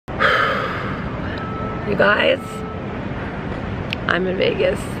You guys, I'm in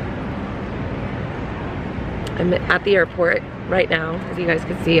Vegas. I'm at the airport right now. As you guys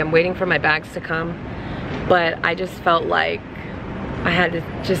can see, I'm waiting for my bags to come. But I just felt like I had to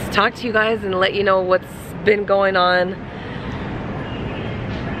just talk to you guys and let you know what's been going on.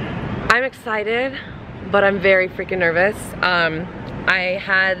 I'm excited, but I'm very freaking nervous. I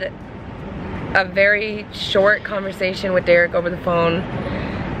had a very short conversation with Derek over the phone.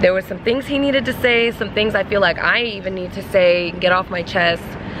 There were some things he needed to say, some things I feel like I even need to say, get off my chest.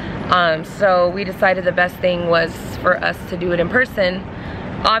 So we decided the best thing was for us to do it in person.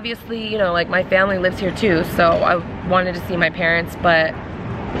 Obviously, you know, like my family lives here too, so I wanted to see my parents, but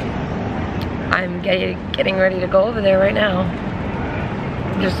I'm getting ready to go over there right now.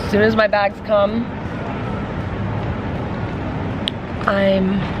 Just as soon as my bags come,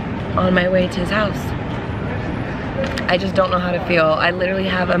 I'm on my way to his house. I just don't know how to feel. I literally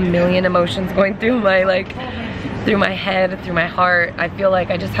have a million emotions going through my through my head, through my heart. I feel like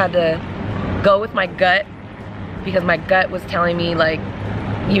I just had to go with my gut, because my gut was telling me like,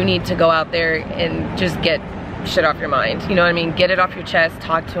 you need to go out there and just get shit off your mind. You know what I mean? Get it off your chest,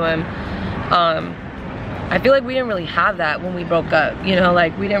 talk to him. I feel like we didn't really have that when we broke up. You know,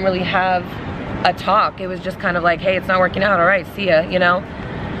 like we didn't really have a talk. It was just kind of like, hey, it's not working out, all right, see ya, you know?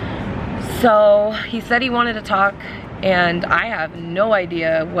 So he said he wanted to talk, and I have no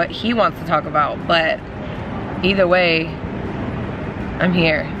idea what he wants to talk about, but either way, I'm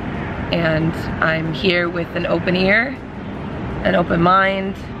here. And I'm here with an open ear, an open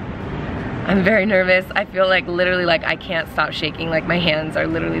mind. I'm very nervous. I feel like literally like I can't stop shaking. Like my hands are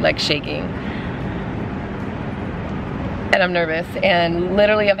literally like shaking. And I'm nervous, and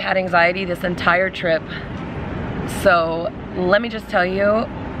literally I've had anxiety this entire trip. So let me just tell you,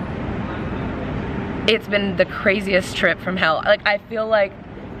 it's been the craziest trip from hell. Like I feel like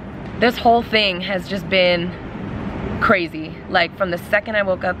this whole thing has just been crazy. Like from the second I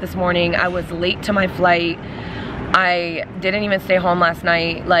woke up this morning, I was late to my flight. I didn't even stay home last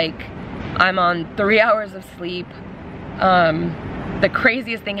night. Like I'm on 3 hours of sleep. The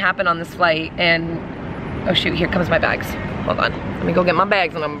craziest thing happened on this flight, and oh shoot, here comes my bags. Hold on, let me go get my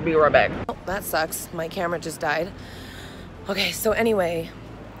bags and I'm gonna be right back. Oh, that sucks, my camera just died. Okay, so anyway,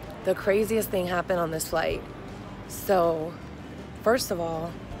 the craziest thing happened on this flight. So, first of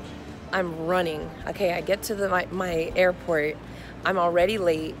all, I'm running. Okay, I get to my airport. I'm already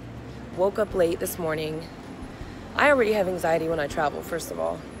late, woke up late this morning. I already have anxiety when I travel, first of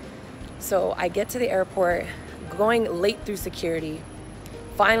all. So I get to the airport, going late through security.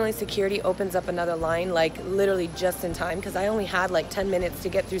 Finally, security opens up another line, like literally just in time, because I only had like 10 minutes to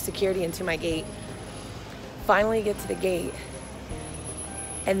get through security into my gate. Finally get to the gate,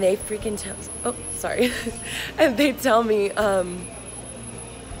 and they freaking tell, oh, sorry. And they tell me,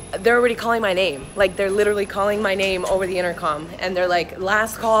 they're already calling my name. Like they're literally calling my name over the intercom. And they're like,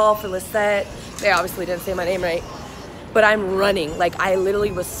 last call for Lisette. They obviously didn't say my name right. But I'm running. Like I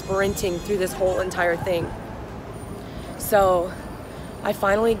literally was sprinting through this whole entire thing. So I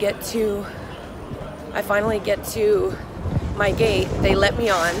finally get to my gate. They let me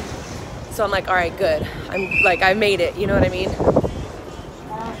on. So I'm like, all right, good. I'm like, I made it. You know what I mean?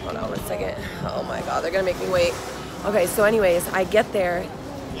 Hold on 1 second. Oh my God, they're gonna make me wait. Okay, so anyways, I get there,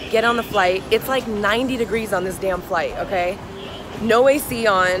 get on the flight. It's like 90 degrees on this damn flight, okay? No AC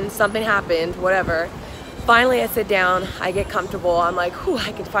on, something happened, whatever. Finally, I sit down, I get comfortable. I'm like, whew,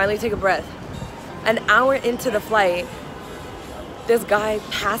 I can finally take a breath. An hour into the flight, this guy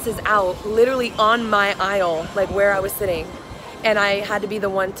passes out literally on my aisle, like where I was sitting. And I had to be the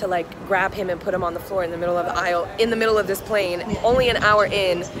one to like grab him and put him on the floor in the middle of the aisle, in the middle of this plane. Only an hour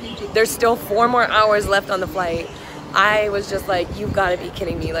in, there's still 4 more hours left on the flight. I was just like, you've gotta be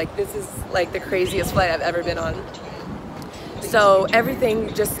kidding me. Like this is like the craziest flight I've ever been on. So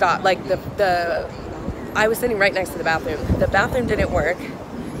everything just stopped. Like I was sitting right next to the bathroom. The bathroom didn't work.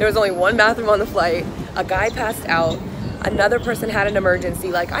 There was only one bathroom on the flight. A guy passed out. Another person had an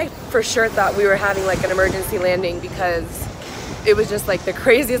emergency. Like I for sure thought we were having like an emergency landing, because it was just like the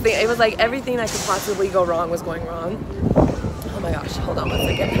craziest thing. It was like everything that could possibly go wrong was going wrong. Oh my gosh, hold on 1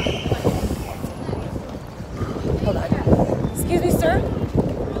 second. Hold on. Excuse me, sir.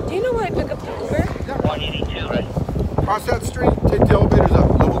 Do you know where I pick up the Uber? 182, right? Cross that street, take the elevators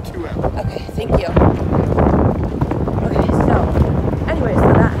up, level 2 out. Okay, thank you. Okay, so anyway,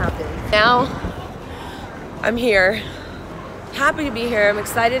 so that happened. Now I'm here. Happy to be here. I'm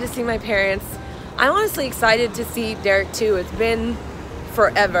excited to see my parents. I'm honestly excited to see Derek too. It's been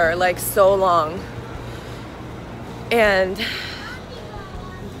forever, like so long. And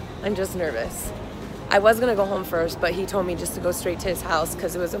I'm just nervous. I was gonna go home first, but he told me just to go straight to his house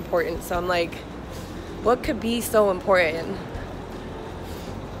because it was important. So I'm like, What could be so important?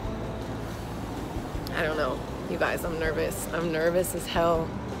 I don't know. You guys, I'm nervous. I'm nervous as hell.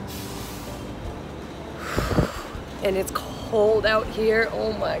 And it's cold out here.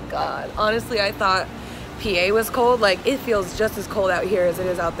 Oh my God. Honestly, I thought PA was cold. Like, it feels just as cold out here as it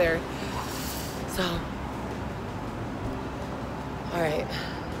is out there. So, all right.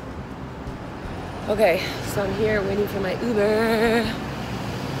 Okay, so I'm here waiting for my Uber.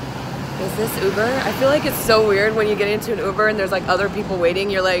 Is this Uber? I feel like it's so weird when you get into an Uber and there's like other people waiting.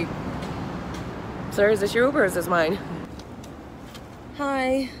 You're like, sir, is this your Uber or is this mine?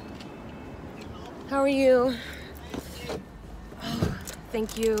 Hi. How are you? Oh,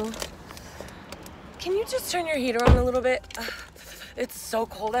 thank you. Can you just turn your heater on a little bit? It's so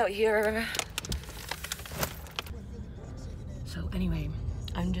cold out here. So anyway,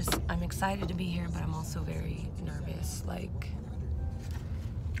 I'm excited to be here, but I'm also very nervous. Like,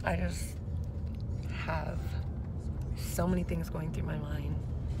 I just have so many things going through my mind.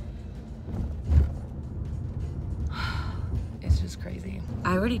 It's just crazy.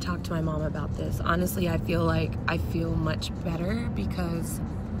 I already talked to my mom about this. Honestly, I feel like I feel much better because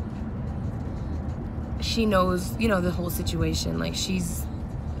she knows, you know, the whole situation. Like, she's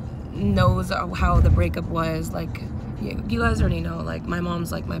knows how the breakup was. Like, you guys already know, like, my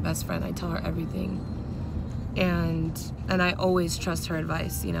mom's like my best friend. I tell her everything. And I always trust her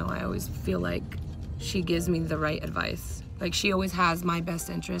advice, you know. I always feel like she gives me the right advice. Like, she always has my best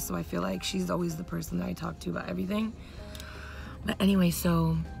interest, so I feel like she's always the person that I talk to about everything. But anyway,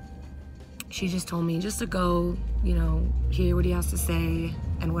 so she just told me just to go, you know, hear what he has to say,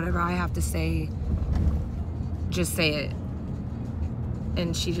 and whatever I have to say, just say it.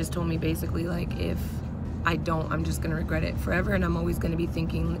 And she just told me basically, like, if I don't, I'm just gonna regret it forever, and I'm always gonna be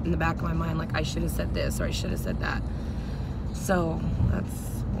thinking in the back of my mind, like, I should have said this or I should have said that. So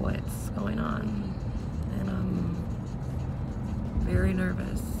that's what's going on, and I'm very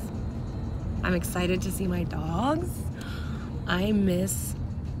nervous. I'm excited to see my dogs. I miss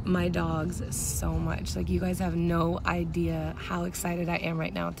my dogs so much. Like, you guys have no idea how excited I am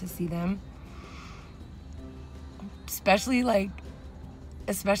right now to see them. Especially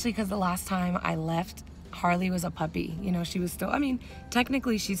because the last time I left, Harley was a puppy. You know, she was still, I mean,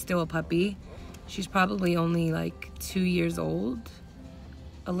 technically she's still a puppy. She's probably only like 2 years old,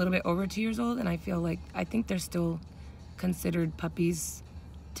 a little bit over 2 years old. And I think they're still considered puppies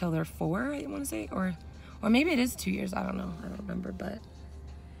till they're 4, I want to say, or maybe it is 2 years. I don't know. I don't remember, but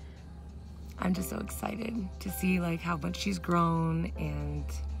I'm just so excited to see like how much she's grown. And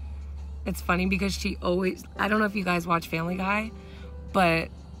it's funny because she always, I don't know if you guys watch Family Guy, but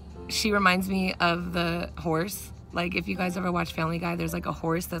she reminds me of the horse. Like, if you guys ever watch Family Guy, there's like a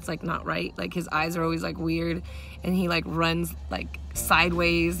horse that's like not right. Like, his eyes are always like weird, and he like runs like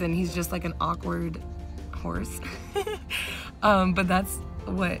sideways, and he's just like an awkward horse. But that's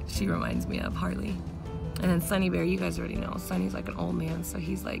what she reminds me of, Harley. And then Sunny Bear, you guys already know. Sunny's like an old man, so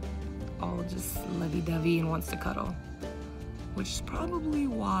he's like all just lovey-dovey and wants to cuddle, which is probably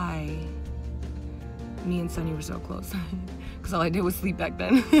why me and Sunny were so close, because all I did was sleep back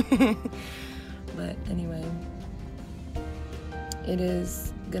then. But anyway, it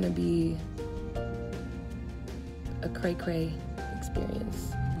is gonna be a cray-cray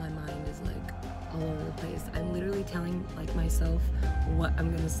experience. My mind is like all over the place. I'm literally telling like myself what I'm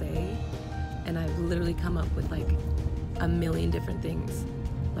gonna say, and I've literally come up with like a million different things.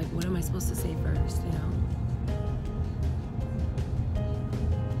 Like, what am I supposed to say first, you know?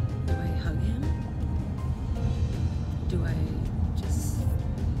 Do I hug him? Do I just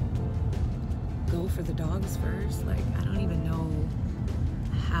go for the dogs first? Like, I don't even know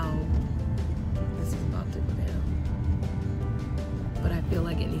how this is about to go down. But I feel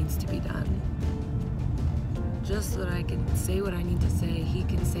like it needs to be done. Just so that I can say what I need to say, he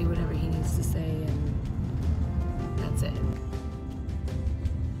can say whatever he needs to say, and that's it.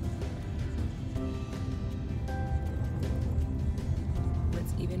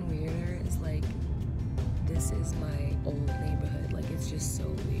 What's even weirder is like, this is my old neighborhood. Like, it's just so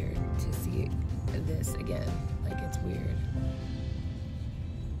weird to see this again. Like, it's weird.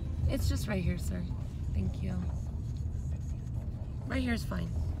 It's just right here, sir. Thank you. Right here is fine.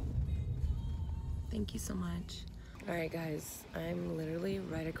 Thank you so much. All right, guys, I'm literally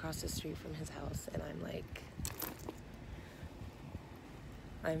right across the street from his house, and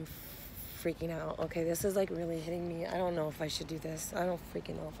I'm freaking out. Okay, this is like really hitting me. I don't know if I should do this. I don't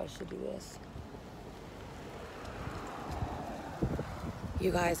freaking know if I should do this.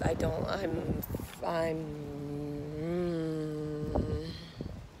 You guys,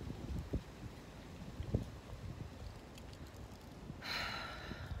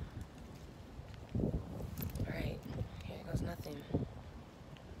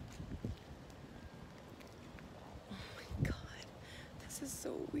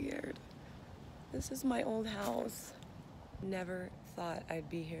 this is my old house. Never thought I'd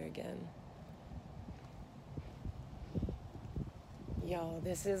be here again. Yo,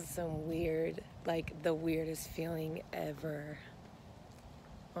 this is some weird, like the weirdest feeling ever.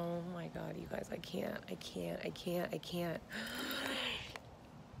 Oh my God, you guys, I can't. You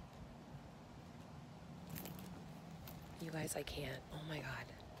guys, I can't. Oh my God.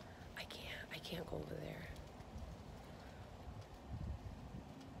 I can't go over there.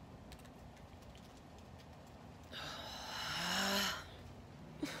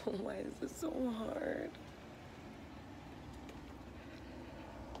 Why is this so hard?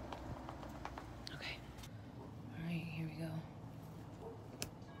 Okay. All right, here we go.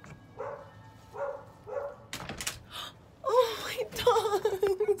 Oh my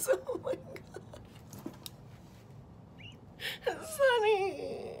dogs! Oh my God.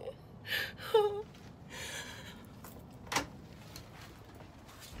 Sunny.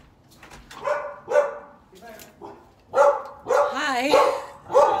 Hi.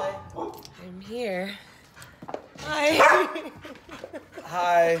 I'm here. Hi.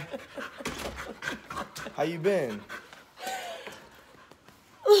 Hi. How you been?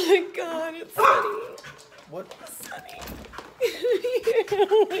 Oh my God, it's Sunny. What? Sunny.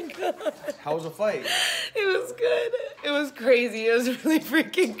 Oh my God. How was the fight? It was good. It was crazy. It was really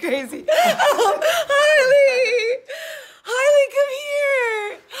freaking crazy. Oh, Harley! Harley, come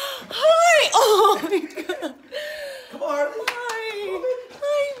here! Hi! Oh my God. Come on, Harley. Hi!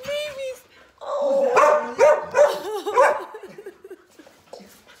 Hi, babies! Oh!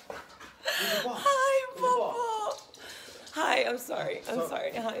 Hi, Papa! Hi, I'm sorry. I'm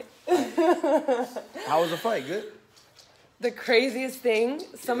sorry. Hi. How was the fight? Good? The craziest thing,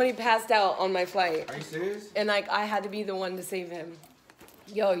 somebody passed out on my flight. Are you serious? And like I had to be the one to save him.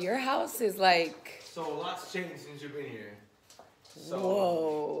 Yo, your house is like, So a lot's changed since you've been here. So,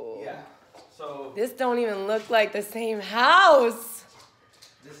 whoa. Yeah. So This don't even look like the same house.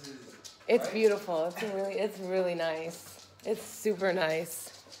 this is. It's right? beautiful. It's really nice. It's super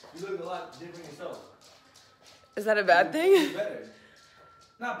nice. You look a lot different yourself. Is that a bad You thing? look better.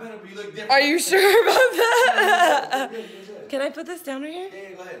 Not better, but you look different. Are you sure about that? You're good, you're good. Can I put this down right here?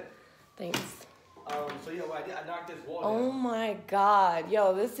 Yeah, go ahead. Thanks. So yeah, what I did, I knocked this wall Oh down. my God.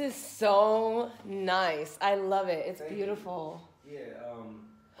 Yo, this is so nice. I love it. It's Thank you. beautiful. Yeah,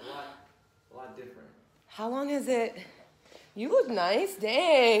 a lot different. How long has it? You look nice.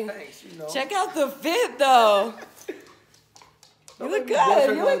 Dang. Thanks, you know. Check out the fit though. You look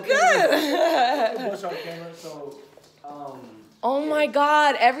good. You look good. Bush on camera, so Oh my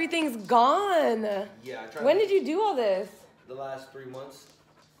God, everything's gone. yeah. I tried When did you do all this? The last 3 months.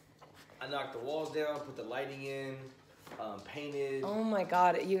 I knocked the walls down, put the lighting in, painted. Oh my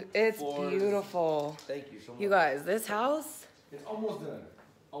God, it's Floors. beautiful. Thank you so much. You guys, this house. It's almost done.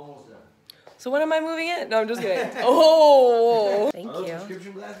 Almost done. So when am I moving in? No, I'm just kidding. Oh, thank Are those you.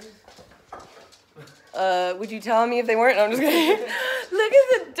 prescription glasses? Would you tell me if they weren't? No, I'm just kidding. Look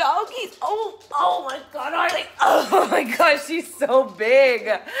at the doggies. Oh my God, Harley. Oh my gosh, she's so big.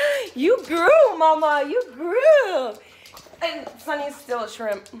 You grew, Mama. You grew. And Sunny's still a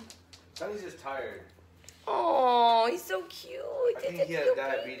shrimp. Sonny's just tired. Oh, he's so cute. I think he has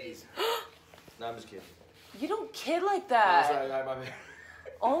diabetes. No, I'm just kidding. You don't kid like I'm that. sorry, my bad.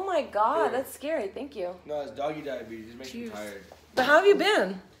 Oh my God, Yeah. that's scary. Thank you. No, it's doggy diabetes. It makes me Cheers. tired. But how have you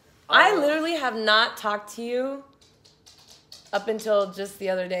been? I literally have not talked to you up until just the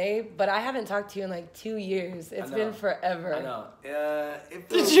other day, but I haven't talked to you in like 2 years. It's know. been forever. I know.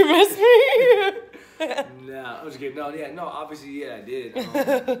 Did you miss me? No, I was kidding. No, yeah, no. Obviously, yeah, I did.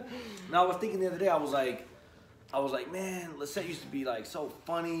 No, I was thinking the other day. I was like, man, Lisette used to be like so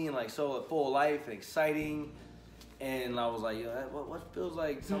funny and like so full of life and exciting, and I was like, yo, what feels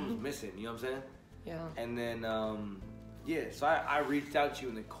like something's missing? You know what I'm saying? Yeah. And then, yeah, so I reached out to you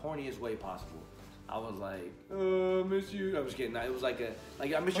in the corniest way possible. I was like, I miss you. I was kidding. No, it was like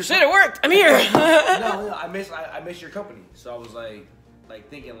I miss your. Shit, it worked. I'm here. No, I miss your company. So I was like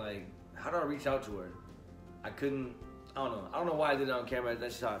thinking like, how do I reach out to her? I couldn't. I don't know why I did it on camera.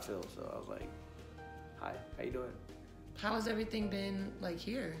 That's just how I feel. So I was like, hi, how you doing? How has everything been like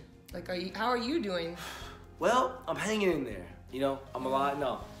here? Like, how are you doing? Well, I'm hanging in there. You know, I'm alive.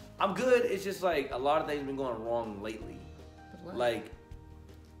 No, I'm good. It's just like a lot of things have been going wrong lately. What? Like,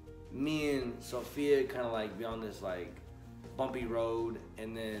 me and Sophia kind of like be on this like bumpy road,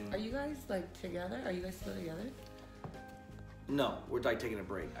 and then Are you guys like together? Are you guys still together? no, we're like taking a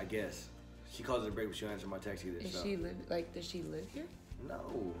break. I guess she calls it a break, but she don't answer my text either. Does so. she live? Like, does she live here?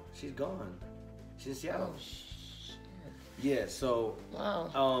 No, she's gone. She's in Seattle. Oh shit! Yeah. So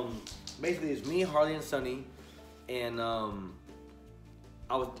Wow. basically it's me, Harley, and Sunny, and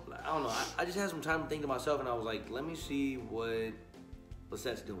I don't know. I just had some time to think to myself, and I was like, let me see what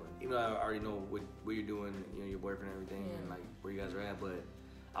Lisette's doing. You know, I already know what you're doing, you know, your boyfriend and everything, and like where you guys are at. But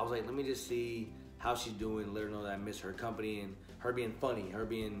I was like, let me just see how she's doing, let her know that I miss her company and her being funny, her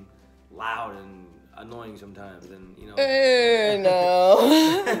being loud and annoying sometimes, and you know.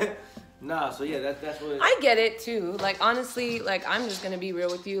 No. Nah, so yeah, that's what. I get it too. Like honestly, like I'm just gonna be real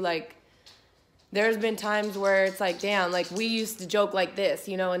with you. Like there's been times where it's like, damn, like we used to joke like this,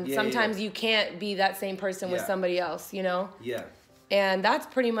 you know, and sometimes you can't be that same person with somebody else, you know. Yeah. And that's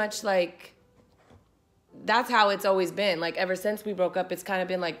pretty much like, that's how it's always been. Like ever since we broke up, it's kind of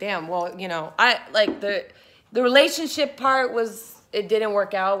been like, damn, well, you know, I like the relationship part was, it didn't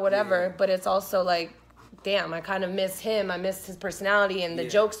work out, whatever. But it's also like, damn, I kind of miss him. I miss his personality and the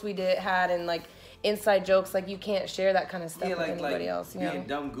jokes we had and like inside jokes. Like you can't share that kind of stuff with anybody else. You being know?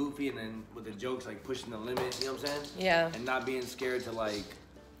 dumb, goofy, and then with the jokes like pushing the limit. You know what I'm saying? Yeah. And not being scared to like,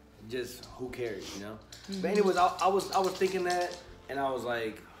 just who cares, you know? But anyways, I was thinking that, and I was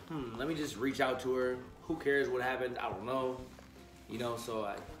like, let me just reach out to her. Who cares what happened? I don't know. You know, so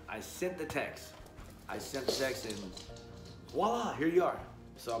I sent the text. And voila, here you are.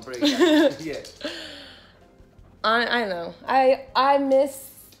 So I'm pretty excited. Yeah. I know. I miss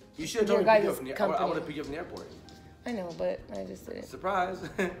You should have your told me to pick you guys' up from the company. I would have picked you up from the airport. I know, but I just didn't. Surprise.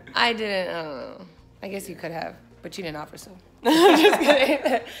 I didn't. I don't know. I guess you could have, but you didn't offer so. Just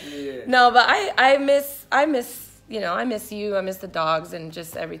kidding. Yeah. No, but I miss, you know, I miss you. I miss the dogs and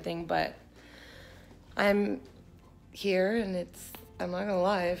just everything. But I'm here, and I'm not gonna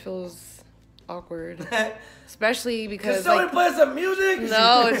lie, it feels awkward, especially because somebody like, play some music.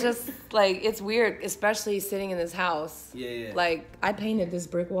 no, it's just like it's weird, especially sitting in this house. Yeah. Like I painted this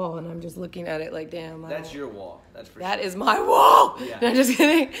brick wall, and I'm just looking at it like, damn. That's your wall. That's for That sure. is my wall. Yeah. No, I'm just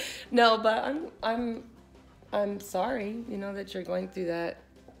kidding. No, but I'm sorry, you know, that you're going through that.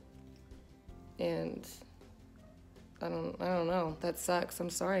 And I don't know. That sucks. I'm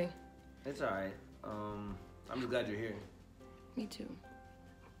sorry. It's all right. I'm just glad you're here. Me too.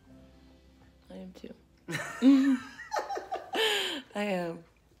 I am too. I am.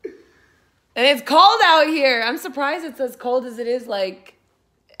 And it's cold out here. I'm surprised it's as cold as it is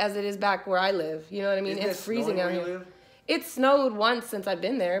back where I live. You know what I mean? Isn't It's it freezing snowing out where you here. live? It snowed once since I've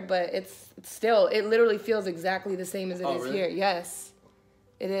been there, but it's still, it literally feels exactly the same as it is really? here. Yes,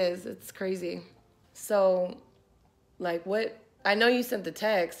 it is. It's crazy. So, like, what? I know you sent the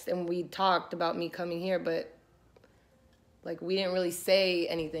text and we talked about me coming here, but like, we didn't really say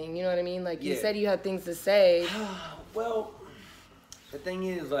anything. You know what I mean? Like, you said you had things to say. Well, the thing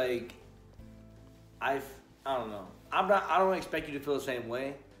is, like, I don't know. I don't expect you to feel the same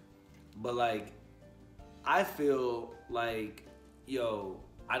way, but like, I feel like, yo,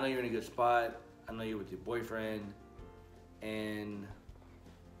 I know you're in a good spot. I know you're with your boyfriend, and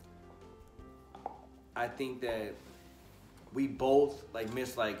I think that we both like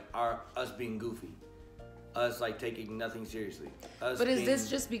miss like us being goofy, us like taking nothing seriously. But is this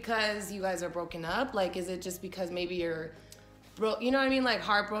just because you guys are broken up? Like, is it just because maybe you're you know what I mean? Like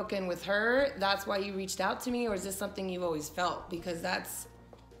heartbroken with her. That's why you reached out to me, or is this something you've always felt? Because that's,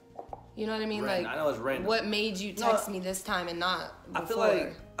 you know what I mean? Random. Like, I know it's random. What made you text me this time and not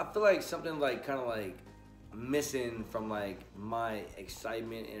before? I feel like something like kind of like missing from like my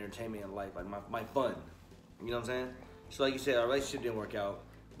excitement, entertainment in life, like my fun. You know what I'm saying? So like you said, our relationship didn't work out,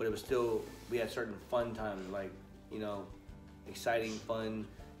 but it was still, we had certain fun times, like, you know, exciting, fun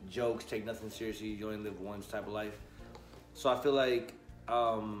jokes, take nothing seriously, you only live once type of life. So I feel like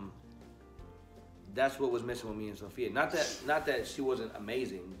that's what was missing with me and Sophia. Not that she wasn't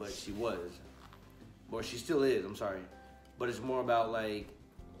amazing, but she was. Or she still is, I'm sorry. But it's more about like,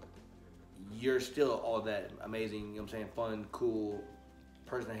 you're still all that amazing, you know what I'm saying, fun, cool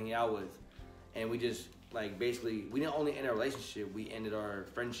person to hang out with. And we just, like, basically, we didn't only end our relationship, we ended our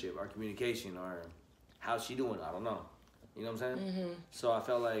friendship, our communication, our, how's she doing? I don't know. You know what I'm saying? Mm-hmm. So I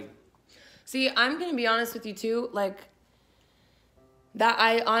felt like... See, I'm going to be honest with you, too. Like, that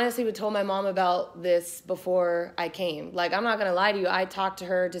I honestly would told my mom about this before I came. Like, I'm not going to lie to you. I talked to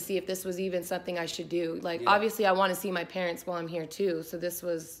her to see if this was even something I should do. Like, obviously, I want to see my parents while I'm here, too. So this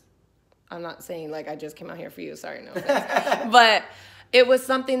was... I'm not saying, like, I just came out here for you. Sorry, no offense. But... it was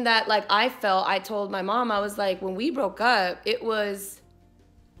something that, like, I told my mom, I was like, when we broke up, it was,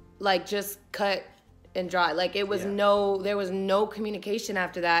 like, just cut and dry. Like, it was there was no communication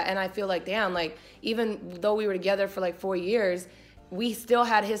after that. And I feel like, damn, like, even though we were together for, like, 4 years, we still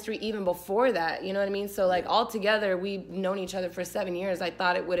had history even before that. You know what I mean? So, like, all together, we've known each other for 7 years. I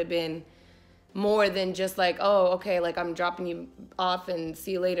thought it would have been more than just like, oh, okay, like I'm dropping you off and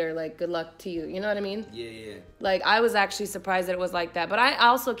see you later, like good luck to you. You know what I mean? Yeah. Like I was actually surprised that it was like that. But I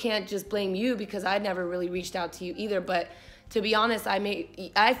also can't just blame you because I never really reached out to you either. But to be honest,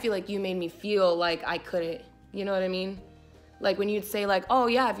 I feel like you made me feel like I couldn't. You know what I mean? Like when you'd say like, oh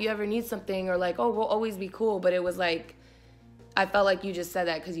yeah, if you ever need something, or like, oh, we'll always be cool. But it was like, I felt like you just said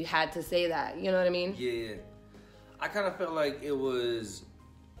that because you had to say that. You know what I mean? Yeah. I kind of felt like it was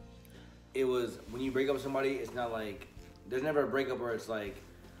when you break up with somebody, it's not like, there's never a breakup where it's like,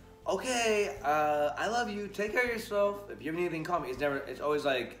 okay, I love you, take care of yourself, if you have anything, call me. It's always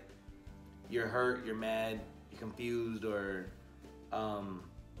like, you're hurt, you're mad, you're confused, or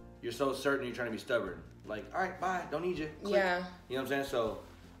you're so certain you're trying to be stubborn. Like, all right, bye, don't need you. Click. Yeah. You know what I'm saying? So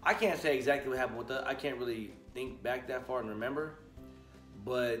I can't say exactly what happened with that. I can't really think back that far and remember.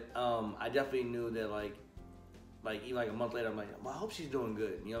 But I definitely knew that like even like a month later, I'm like, well, I hope she's doing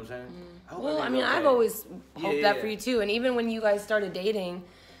good. You know what I'm saying? Well, I mean, I've always hoped that for you too. And even when you guys started dating,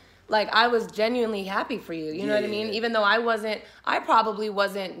 like I was genuinely happy for you. You know what I mean? Even though I probably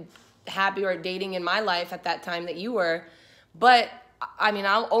wasn't happy or dating in my life at that time that you were. But I mean,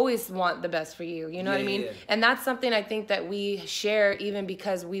 I'll always want the best for you. You know what I mean? And that's something I think that we share, even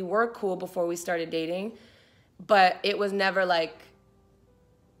because we were cool before we started dating. But it was never like,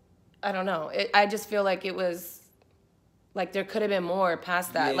 I don't know. I just feel like it was, like there could have been more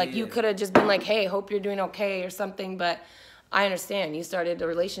past that. Like you could have just been like, hey, hope you're doing okay or something. But I understand. You started a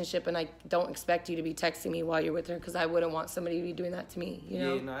relationship and I don't expect you to be texting me while you're with her because I wouldn't want somebody to be doing that to me, you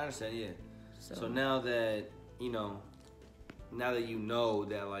know? Yeah, no, I understand, yeah. So now that, you know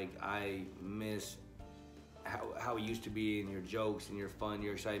that like I miss how it used to be and your jokes and your fun,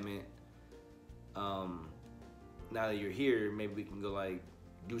 your excitement, now that you're here, maybe we can go like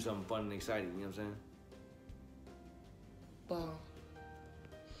do something fun and exciting, you know what I'm saying? Well,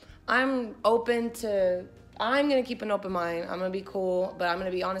 I'm going to keep an open mind. I'm going to be cool, but I'm going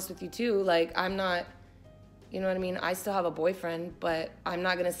to be honest with you too. Like, I'm not, you know what I mean? I still have a boyfriend, but I'm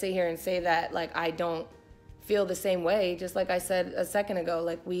not going to sit here and say that, like, I don't feel the same way. Just like I said a second ago,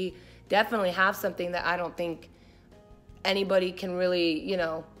 like, we definitely have something that I don't think anybody can really, you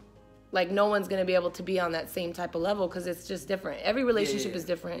know, like, no one's going to be able to be on that same type of level because it's just different. Every relationship is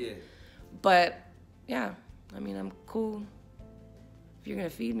different. Yeah. But, yeah, I mean, I'm cool. If you're gonna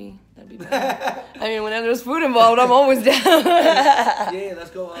feed me, that'd be better. I mean, whenever there's food involved, I'm always down. Yeah, let's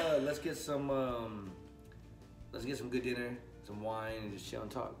go. Let's get some good dinner, some wine, and just chill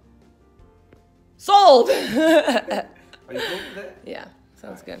and talk. Sold. Are you cool with that? Yeah,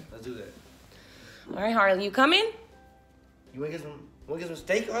 sounds good. Let's do that. All right, Harley, you coming? You wanna get some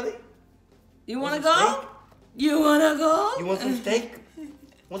steak, Harley? You wanna go? Steak? You wanna go? You want some steak?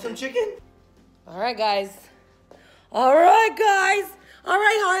 Want some chicken? All right, guys. All right,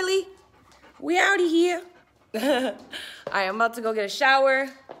 Harley. We outie here. All right, I'm about to go get a shower,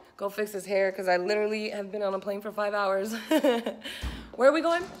 go fix his hair, because I literally have been on a plane for 5 hours. Where are we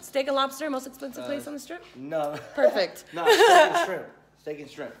going? Steak and Lobster, most expensive place on the Strip? No. Perfect. No, steak and shrimp. Steak and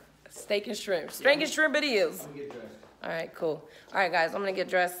shrimp. Steak and shrimp. Steak and shrimp it is. I'm gonna get dressed. All right, cool. All right, guys, I'm going to get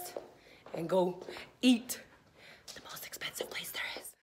dressed and go eat the most expensive place there is.